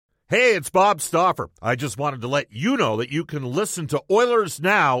Hey, it's Bob Stauffer. I just wanted to let you know that you can listen to Oilers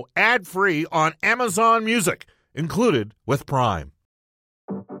Now ad-free on Amazon Music, included with Prime.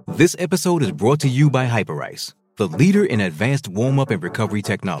 This episode is brought to you by Hyperice, the leader in advanced warm-up and recovery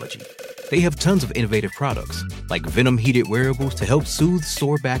technology. They have tons of innovative products, like Venom-heated wearables to help soothe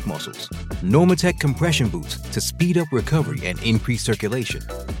sore back muscles, Normatec compression boots to speed up recovery and increase circulation,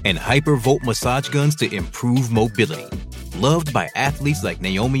 and Hypervolt massage guns to improve mobility. Loved by athletes like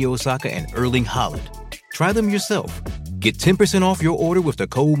Naomi Osaka and Erling Haaland. Try them yourself. Get 10% off your order with the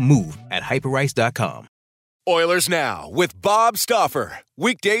code MOVE at Hyperice.com. Oilers Now with Bob Stauffer.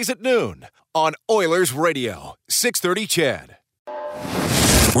 Weekdays at noon on Oilers Radio, 630 CHED.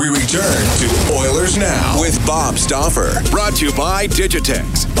 We return to Oilers Now with Bob Stauffer. Brought to you by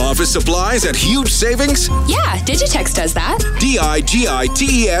Digitex. Office supplies at huge savings? Yeah, Digitex does that. Digitex.ca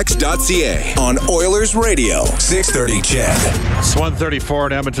on Oilers Radio, 630 CHED. It's 1:34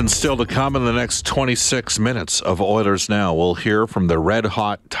 in Edmonton, still to come in the next 26 minutes of Oilers Now. We'll hear from the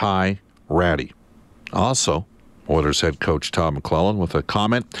red-hot Ty Rattie. Also, Oilers head coach Todd McLellan with a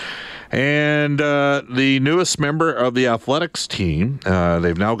comment. And the newest member of the athletics team,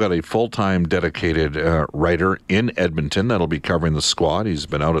 they've now got a full-time dedicated writer in Edmonton that'll be covering the squad. He's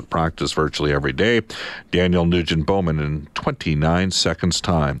been out at practice virtually every day. Daniel Nugent-Bowman in 29 seconds'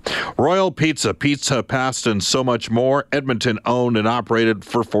 time. Royal Pizza, pizza, pasta, and so much more. Edmonton owned and operated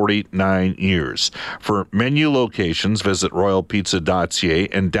for 49 years. For menu locations, visit royalpizza.ca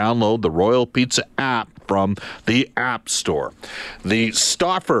and download the Royal Pizza app from the App Store. The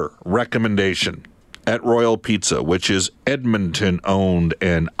Stauffer recommendation at Royal Pizza, which is Edmonton-owned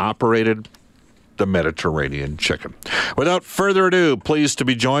and operated, the Mediterranean chicken. Without further ado, pleased to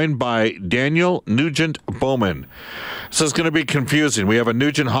be joined by Daniel Nugent-Bowman. This is going to be confusing. We have a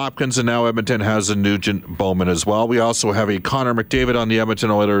Nugent-Hopkins, and now Edmonton has a Nugent-Bowman as well. We also have a Connor McDavid on the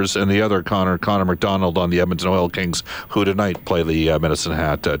Edmonton Oilers and the other Connor McDonald on the Edmonton Oil Kings, who tonight play the Medicine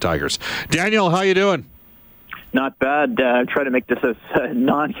Hat Tigers. Daniel, how you doing? Not bad. Try to make this as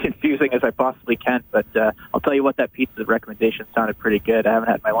non-confusing as I possibly can, but I'll tell you what, that pizza recommendation sounded pretty good. I haven't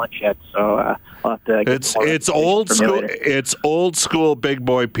had my lunch yet, so I'll have to get it's old school. It's old school big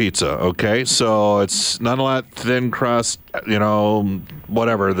boy pizza. Okay, so it's none of that thin crust. You know,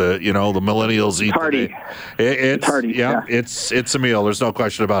 whatever the millennials eat. Hearty. It's hearty. Yeah, it's a meal. There's no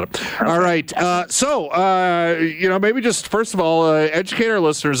question about it. Okay. All right. So maybe just first of all, educate our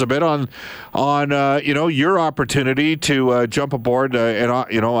listeners a bit on your opportunity to jump aboard.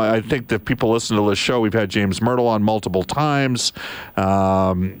 I think that people listen to this show. We've had James Myrtle on multiple times.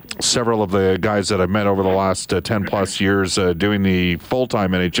 Several of the guys that I've met over the last 10 plus years doing the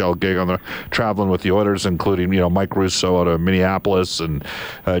full-time NHL gig on the traveling with the Oilers, including Mike Russo out of Minneapolis and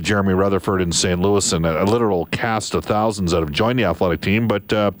Jeremy Rutherford in St. Louis, and a literal cast of thousands that have joined the athletic team. But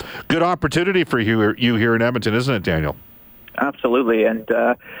good opportunity for you here in Edmonton, isn't it, Daniel? Absolutely, and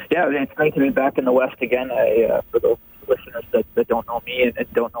it's nice to be back in the West again. For those listeners that don't know me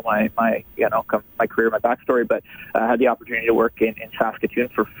and don't know my career, my backstory, but I had the opportunity to work in Saskatoon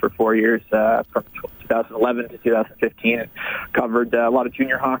for 4 years, from 2011 to 2015, and covered a lot of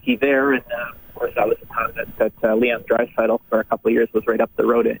junior hockey there. And of course, that was the time that Leon Draisaitl for a couple of years was right up the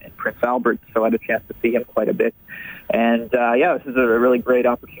road in Prince Albert, so I had a chance to see him quite a bit. And this is a really great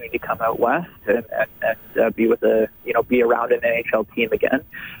opportunity to come out west and be with be around an NHL team again,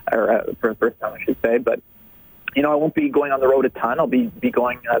 or for the first time, I should say. But I won't be going on the road a ton. I'll be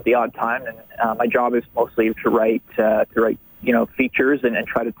going at the odd time, and my job is mostly to write features and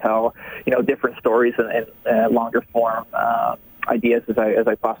try to tell different stories and longer form ideas as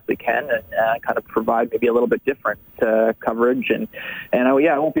I possibly can, and kind of provide maybe a little bit different coverage. And I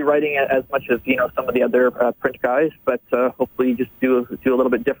won't be writing as much as some of the other print guys, but hopefully just do a little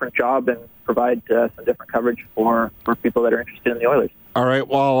bit different job and provide some different coverage for people that are interested in the Oilers. All right.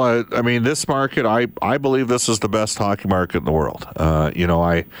 Well, this market, I believe this is the best hockey market in the world.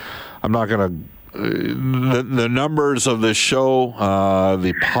 I'm not going to. The numbers of the show,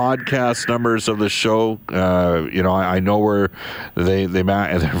 the podcast numbers of the show, I know where they're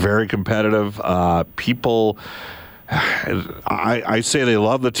very competitive. People, I say they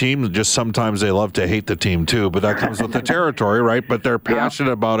love the team, just sometimes they love to hate the team too, but that comes with the territory, right? But they're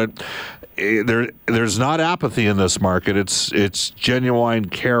passionate about it. there's not apathy in this market. It's genuine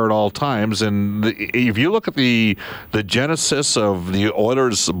care at all times. And if you look at the genesis of the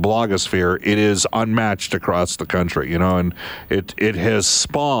Oilers blogosphere, it is unmatched across the country. And it has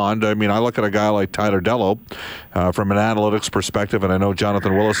spawned. I mean, I look at a guy like Tyler Dellow from an analytics perspective, and I know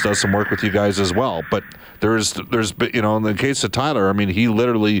Jonathan Willis does some work with you guys as well. But there's in the case of Tyler, I mean, he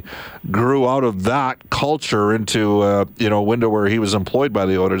literally grew out of that culture into a window where he was employed by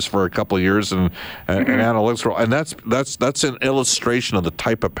the Oilers for a couple of years and analytics role, and that's an illustration of the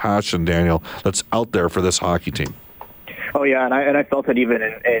type of passion, Daniel, that's out there for this hockey team. Oh yeah, and I felt it even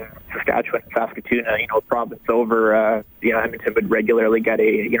in Saskatchewan, Saskatoon. Province over. Edmonton would regularly get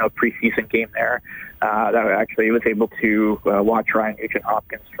a preseason game there. That I actually was able to watch Ryan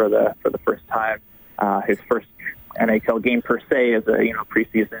Nugent-Hopkins for the first time. His first NHL game per se as a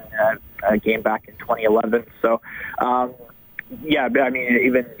preseason game back in 2011. So. Yeah, I mean,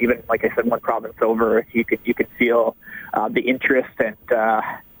 even like I said, one province over, you could feel the interest and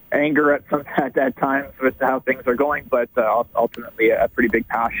anger at times with how things are going, but ultimately a pretty big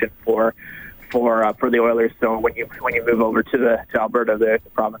passion for the Oilers. So when you move over to Alberta, the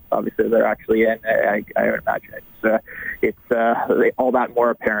province obviously they're actually in, I would imagine it's all that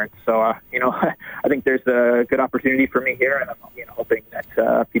more apparent. So I think there's a good opportunity for me here, and I'm hoping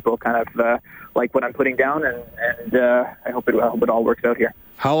that people kind of like what I'm putting down, and I hope it all works out here.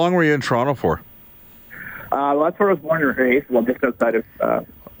 How long were you in Toronto for? Well, that's where I was born and raised. Well, just outside of.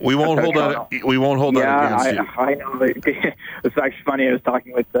 We won't hold that. We won't hold that against you. I know. It's actually funny. I was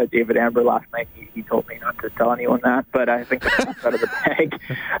talking with David Amber last night. He told me not to tell anyone that, but I think that's out of the bag.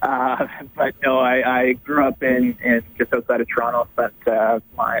 But no, I grew up in just outside of Toronto. Spent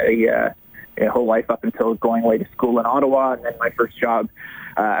my whole life up until going away to school in Ottawa, and then my first job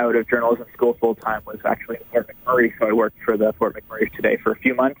out of journalism school full time was actually in Fort McMurray. So I worked for the Fort McMurray Today for a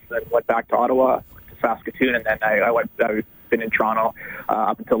few months, then went back to Ottawa, went to Saskatoon, and then I've been in Toronto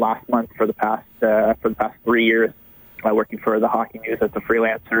up until last month for the past 3 years, working for the Hockey News as a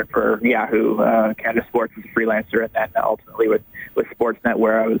freelancer, for Yahoo Canada Sports as a freelancer, and then ultimately with Sportsnet,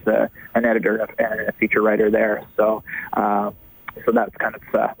 where I was an editor and a feature writer there. So that's kind of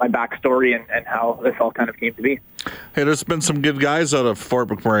my backstory and how this all kind of came to be. Hey, there's been some good guys out of Fort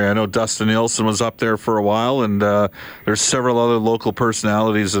McMurray. I know Dustin Nielsen was up there for a while, and there's several other local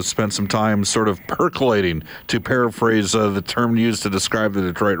personalities that spent some time sort of percolating, to paraphrase the term used to describe the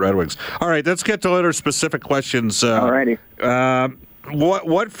Detroit Red Wings. All right, let's get to other specific questions. All righty.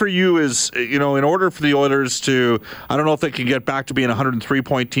 What for you is, in order for the Oilers to, I don't know if they can get back to being a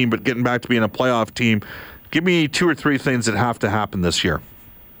 103-point team, but getting back to being a playoff team, give me 2 or 3 things that have to happen this year.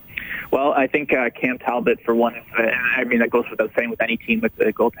 Well, I think Cam Talbot, for one, I mean, that goes without saying with any team, with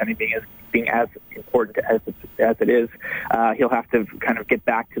the goaltending being as important as it is. He'll have to kind of get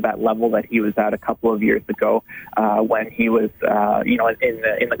back to that level that he was at a couple of years ago when he was,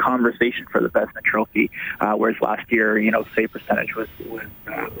 in the conversation for the Vezina Trophy, whereas last year, save percentage was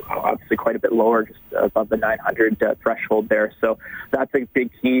obviously quite a bit lower, just above the 900 threshold there. So that's a big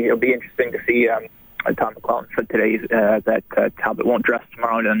key. It'll be interesting to see. Tom McClellan said today that Talbot won't dress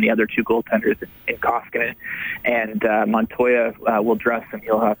tomorrow, and then the other 2 goaltenders in Koskinen and Montoya will dress, and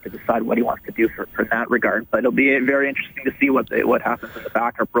he'll have to decide what he wants to do for in that regard. But it'll be very interesting to see what happens in the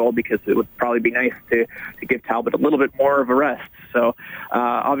backup role, because it would probably be nice to give Talbot a little bit more of a rest. So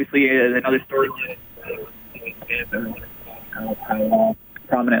obviously another storyline how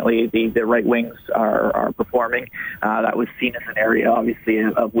prominently the right wings are performing. That was seen as an area, obviously,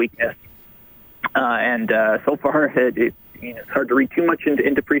 of weakness. And so far, it's hard to read too much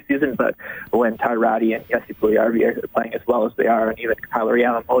into preseason, but when Ty Ratty and Jesse Puljujärvi are playing as well as they are, and even Tyler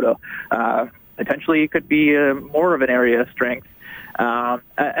Yamamoto, potentially it could be more of an area of strength.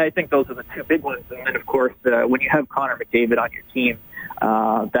 I think those are the 2 big ones. And then, of course, when you have Connor McDavid on your team,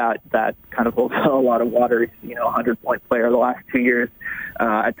 that kind of holds a lot of water. He's, 100-point player the last 2 years.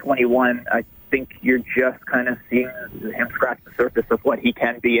 At 21, I think you're just kind of seeing him scratch the surface of what he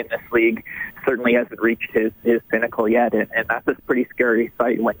can be in this league. Certainly hasn't reached his pinnacle yet, and that's a pretty scary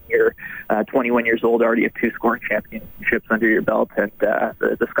sight when you're 21 years old, already have 2 scoring championships under your belt, and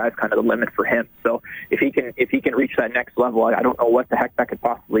the sky's kind of the limit for him. So if he can reach that next level, I don't know what the heck that could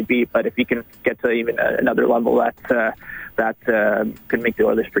possibly be, but if he can get to even another level, that could make the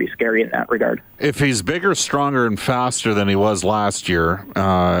Oilers pretty scary in that regard. If he's bigger, stronger, and faster than he was last year,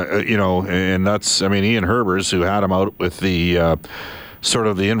 and that's, Ian Herbers, who had him out with the sort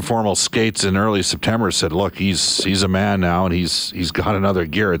of the informal skates in early September, said, look, he's a man now, and he's got another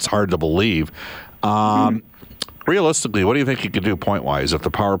gear. It's hard to believe. Realistically, what do you think he could do point-wise if the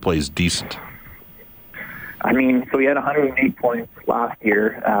power play is decent? So he had 108 points last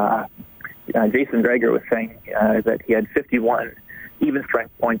year. Jason Gregor was saying that he had 51 even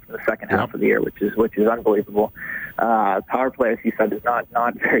strength points in the second half of the year, which is unbelievable. Power play, as you said, is not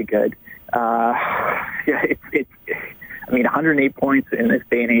very good. It's 108 points in this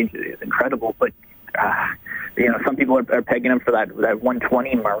day and age is incredible, but some people are pegging him for that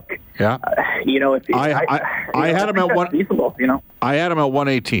 120 mark. Yeah. I had him at feasible, I had him at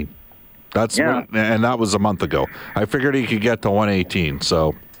 118. And that was a month ago. I figured he could get to 118.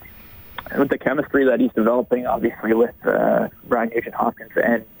 So, with the chemistry that he's developing, obviously with Brian Nugent-Hopkins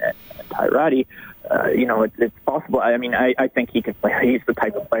and Ty Ratty, it's possible. I mean, I think he can play. He's the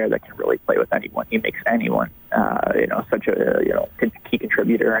type of player that can really play with anyone. He makes anyone, such a key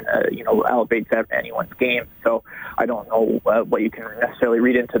contributor and elevates anyone's game. So I don't know what you can necessarily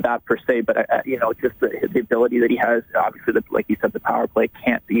read into that per se, but just the ability that he has. Obviously, like you said, the power play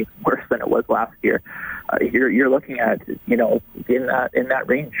can't be worse than it was last year. You're looking at in that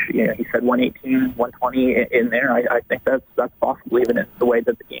range. He said 118, 120 in there. I think that's possible even in the way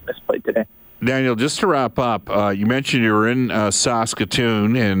that the game is played today. Daniel, just to wrap up, you mentioned you were in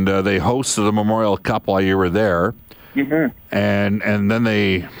Saskatoon and they hosted the Memorial Cup while you were there. Mm-hmm. And then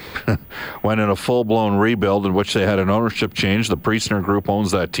they went in a full-blown rebuild in which they had an ownership change. The Priestner Group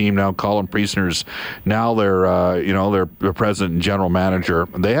owns that team now. Colin Priestner's now their president and general manager.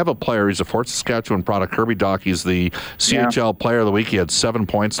 They have a player. He's a Fort Saskatchewan product. Kirby Dach. He's the CHL Player of the Week. He had 7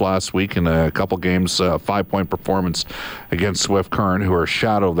 points last week in a couple games. 5-point performance against Swift Current, who are a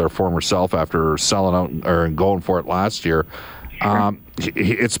shadow of their former self after selling out or going for it last year.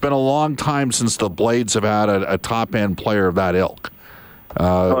 It's been a long time since the Blades have had a top-end player of that ilk.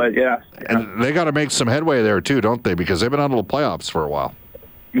 And they got to make some headway there, too, don't they? Because they've been out of the playoffs for a while.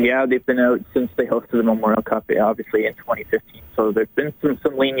 Yeah, they've been out since they hosted the Memorial Cup, obviously, in 2015. So there's been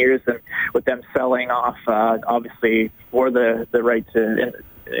some lean years, and with them selling off, obviously, for the right to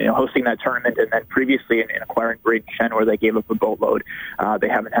hosting that tournament, and then previously in acquiring Braden Shen, where they gave up a boatload. They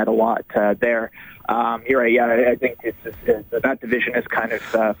haven't had a lot there. You're right. Yeah, I think that division is kind of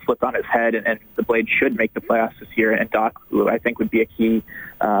flipped on its head, and the Blades should make the playoffs this year. And Dach, who I think would be a key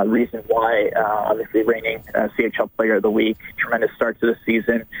reason why, obviously reigning CHL Player of the Week, tremendous start to the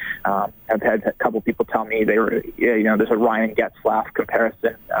season. I've had a couple people tell me they were, there's a Ryan Getzlaff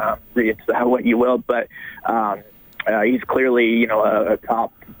comparison. Read into that what you will, but he's clearly, a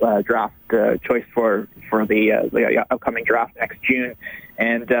top draft choice for the upcoming draft next June,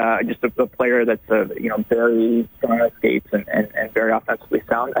 and just a player that's very strong on skates and very offensively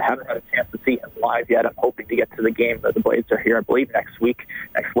sound. I haven't had a chance to see him live yet. I'm hoping to get to the game. The Blades are here, I believe, next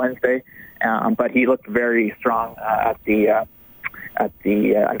Wednesday. But he looked very strong at the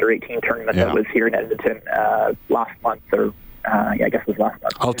under-18 tournament that was here in Edmonton last month, or I guess it was last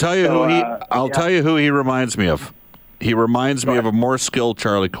month. I'll tell you who he reminds me of. He reminds me of a more skilled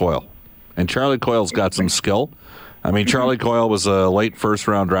Charlie Coyle. And Charlie Coyle's got some skill. I mean, Charlie Coyle was a late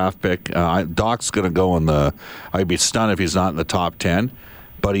first-round draft pick. Doc's going to go I'd be stunned if he's not in the top 10.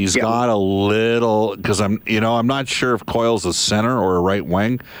 But he's got a little, because I'm not sure if Coyle's a center or a right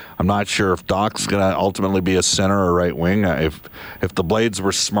wing. I'm not sure if Doc's going to ultimately be a center or right wing. If the Blades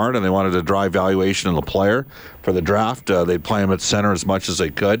were smart and they wanted to drive valuation in the player for the draft, they'd play him at center as much as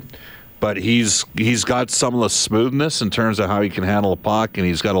they could. But he's got some of the smoothness in terms of how he can handle a puck, and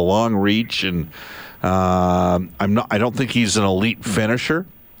he's got a long reach. And I don't think he's an elite finisher,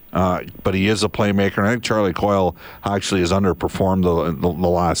 but he is a playmaker. And I think Charlie Coyle actually has underperformed the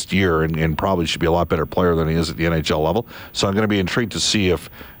last year, and probably should be a lot better player than he is at the NHL level. So I'm going to be intrigued to see if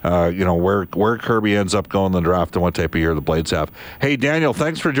where Kirby ends up going in the draft and what type of year the Blades have. Hey, Daniel,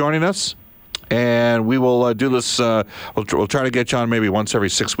 thanks for joining us. And we will do this. We'll try to get you on maybe once every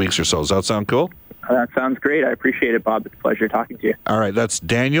 6 weeks or so. Does that sound cool? That sounds great. I appreciate it, Bob. It's a pleasure talking to you. All right. That's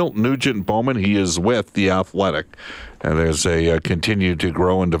Daniel Nugent-Bowman. He is with The Athletic. And as they continue to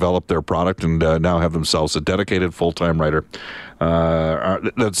grow and develop their product and now have themselves a dedicated full-time writer.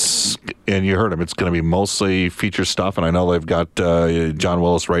 And you heard him. It's going to be mostly feature stuff, and I know they've got John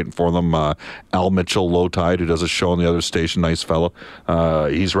Willis writing for them. Al Mitchell, Low Tide, who does a show on the other station, nice fellow.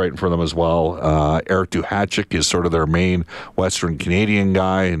 He's writing for them as well. Eric Duhatschek is sort of their main Western Canadian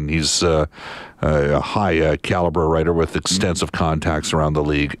guy, and he's a high caliber writer with extensive contacts around the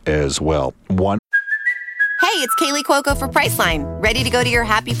league as well. Hey, it's Kaylee Cuoco for Priceline. Ready to go to your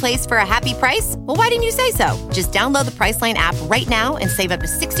happy place for a happy price? Well, why didn't you say so? Just download the Priceline app right now and save up to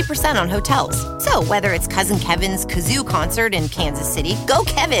 60% on hotels. So whether it's Cousin Kevin's Kazoo Concert in Kansas City, go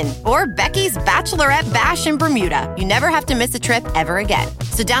Kevin, or Becky's Bachelorette Bash in Bermuda, you never have to miss a trip ever again.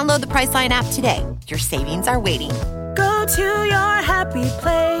 So download the Priceline app today. Your savings are waiting. Go to your happy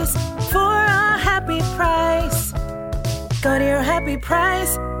place for a happy price. Go to your happy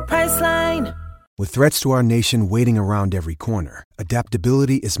price, Priceline. With threats to our nation waiting around every corner,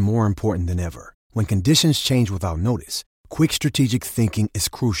 adaptability is more important than ever. When conditions change without notice, quick strategic thinking is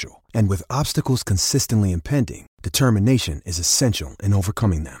crucial. And with obstacles consistently impending, determination is essential in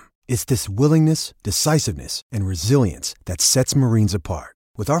overcoming them. It's this willingness, decisiveness, and resilience that sets Marines apart.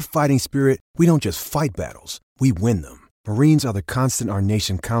 With our fighting spirit, we don't just fight battles, we win them. Marines are the constant our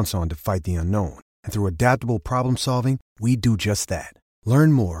nation counts on to fight the unknown. And through adaptable problem solving, we do just that.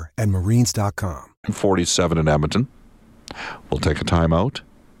 Learn more at marines.com. 47 in Edmonton. We'll take a timeout.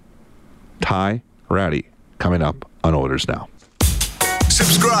 Ty Ratty coming up on Oilers Now.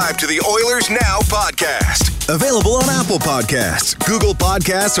 Subscribe to the Oilers Now podcast. Available on Apple Podcasts, Google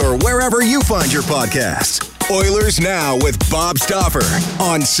Podcasts, or wherever you find your podcasts. Oilers Now with Bob Stauffer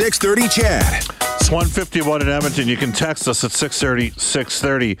on 630 CHED. It's 1:51 in Edmonton. You can text us at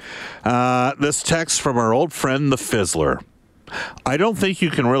 630. This text from our old friend, the Fizzler. I don't think you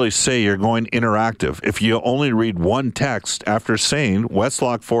can really say you're going interactive if you only read one text after saying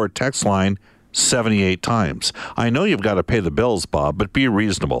Westlock Ford text line 78 times. I know you've got to pay the bills, Bob, but be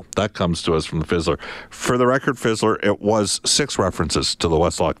reasonable. That comes to us from the Fizzler. For the record, Fizzler, it was 6 references to the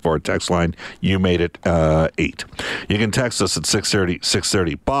Westlock Ford text line. You made it 8. You can text us at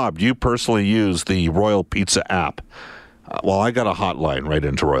 630. Bob, do you personally use the Royal Pizza app? Well, I got a hotline right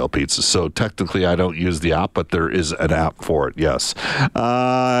into Royal Pizza, so technically I don't use the app, but there is an app for it, yes.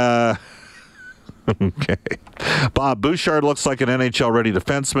 Okay. Bob, Bouchard looks like an NHL-ready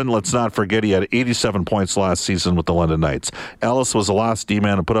defenseman. Let's not forget he had 87 points last season with the London Knights. Ellis was the last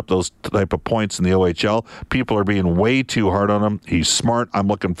D-man to put up those type of points in the OHL. People are being way too hard on him. He's smart. I'm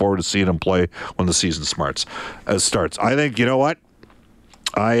looking forward to seeing him play when the season starts. I think, you know what?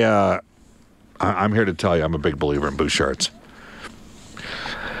 I'm here to tell you I'm a big believer in Bouchards.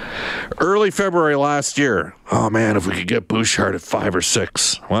 Early February last year, oh man, if we could get Bouchard at 5 or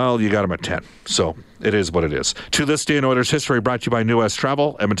 6. Well, you got him at 10. So it is what it is. To this day in Oilers history, brought to you by New West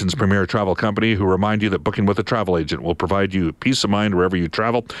Travel, Edmonton's premier travel company, who remind you that booking with a travel agent will provide you peace of mind wherever you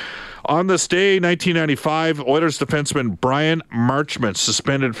travel. On this day, 1995, Oilers defenseman Brian Marchment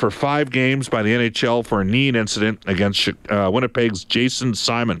suspended for 5 games by the NHL for a knee incident against Winnipeg's Jason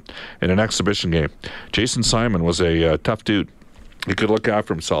Simon in an exhibition game. Jason Simon was a tough dude. He could look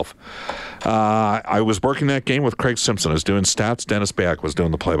after himself. I was working that game with Craig Simpson. I was doing stats. Dennis Bayak was doing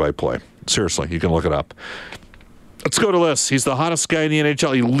the play-by-play. Seriously, you can look it up. Let's go to this. He's the hottest guy in the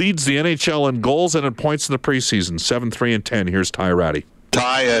NHL. He leads the NHL in goals and in points in the preseason, 7-3-10. Here's Ty Ratty.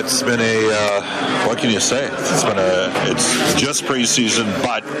 Ty, it's been what can you say? It's just preseason,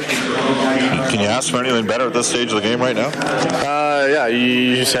 but can you ask for anything better at this stage of the game right now? Yeah,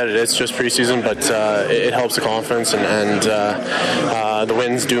 you said it. It's just preseason, but it helps the confidence, and the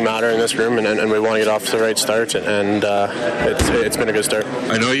wins do matter in this room, and we want to get off to the right start, and it's been a good start.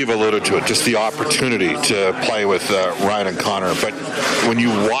 I know you've alluded to it, just the opportunity to play with Ryan and Connor, but when you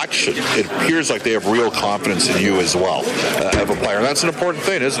watch it, it appears like they have real confidence in you as well, of a player. That's an important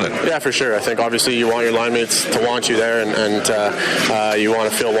thing, isn't it? Yeah, for sure. I think obviously you want your line mates to want you there, and you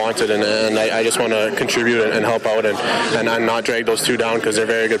want to feel wanted, and I just want to contribute and help out and not drag those two down because they're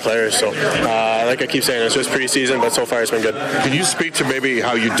very good players. So like I keep saying, it's just preseason, but so far it's been good. Can you speak to maybe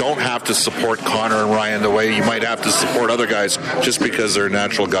how you don't have to support Connor and Ryan the way you might have to support other guys just because they're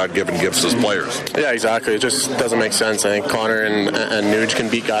natural God-given gifts as players? Yeah, exactly. It just doesn't make sense. I think Connor and Nuge can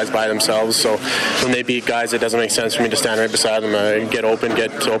beat guys by themselves, so when they beat guys, it doesn't make sense for me to stand right beside them, get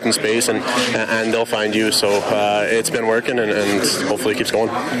to open space, and they'll find you. So it's been working, and hopefully it keeps going.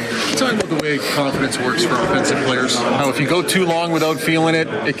 Talk about the way confidence works for offensive players. How if you go too long without feeling it,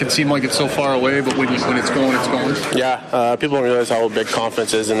 it can seem like it's so far away, but when it's going, it's going. Yeah, people don't realize how big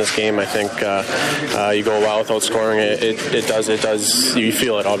confidence is in this game. I think you go a while without scoring, it does. You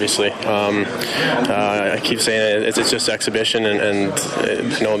feel it, obviously. I keep saying it's just exhibition, and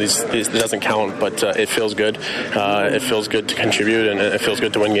it doesn't count, but it feels good. It feels good to contribute, and it feels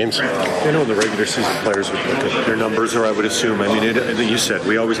good to win games. I know the regular season players would look at their numbers, or I would assume. I mean, you said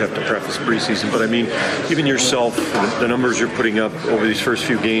we always have to preface preseason, but I mean, even yourself, the numbers you're putting up over these first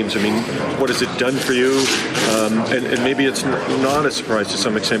few games, I mean, what has it done for you? And maybe it's not a surprise to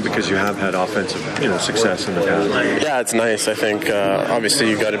some extent because you have had offensive, success in the past. Yeah, it's nice. I think obviously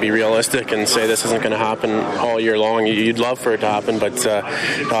you've got to be realistic and say this isn't going to happen all year long. You'd love for it to happen, but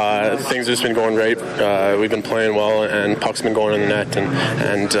things have just been going right. We've been playing well, and puck's been going in the net,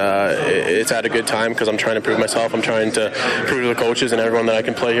 and it's at a good time because I'm trying to prove myself. I'm trying to prove to the coaches and everyone that I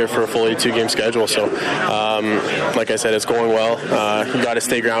can play here for a full 82-game schedule. So, like I said, it's going well. well. You got to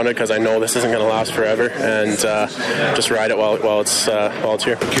stay grounded because I know this isn't going to last forever, and just ride it while it's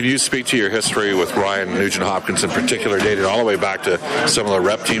here. Can you speak to your history with Ryan Nugent-Hopkins in particular, dating all the way back to some of the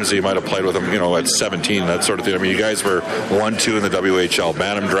rep teams that you might have played with him, at 17, that sort of thing? I mean, you guys were 1-2 in the WHL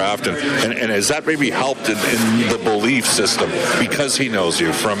Bantam draft, and has that maybe helped in the belief system because he knows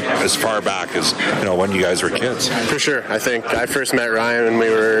you from as far back as when you guys were kids? For sure. I think I first met Ryan when we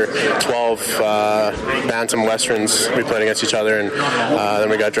were 12 Bantam Westerns. We played against each other, and then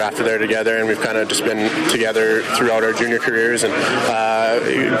we got drafted there together, and we've kind of just been together throughout our junior careers. And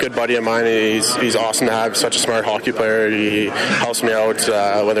a good buddy of mine. He's awesome to have, such a smart hockey player. He helps me out,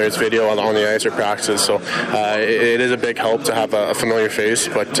 whether it's video on the ice or practices. So it is a big help to have a familiar face.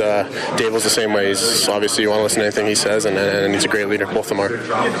 But Dave was the same way. He's obviously, you want to listen to anything he says, and he's a great leader. Both of them are.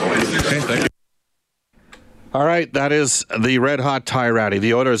 Okay, thank you. All right, that is the Red Hot Tie Ratty.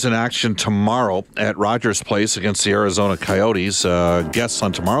 The Oilers in action tomorrow at Rogers Place against the Arizona Coyotes. Guests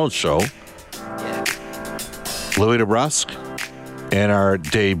on tomorrow's show, Louis DeBrusque, and our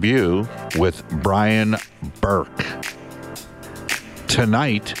debut with Brian Burke.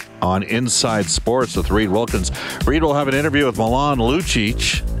 Tonight on Inside Sports with Reed Wilkins. Reed will have an interview with Milan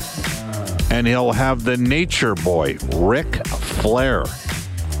Lucic, and he'll have the Nature Boy, Ric Flair.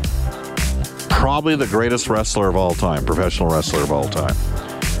 Probably the greatest wrestler of all time, professional wrestler of all time.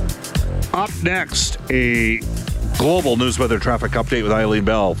 Up next, a global news weather traffic update with Eileen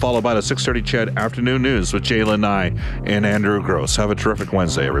Bell, followed by the 6:30 CHED Afternoon News with Jaylen Nye and Andrew Gross. Have a terrific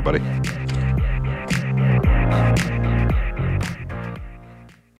Wednesday, everybody.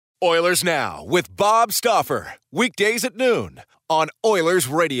 Oilers Now with Bob Stauffer. Weekdays at noon on Oilers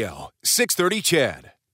Radio, 630 CHED.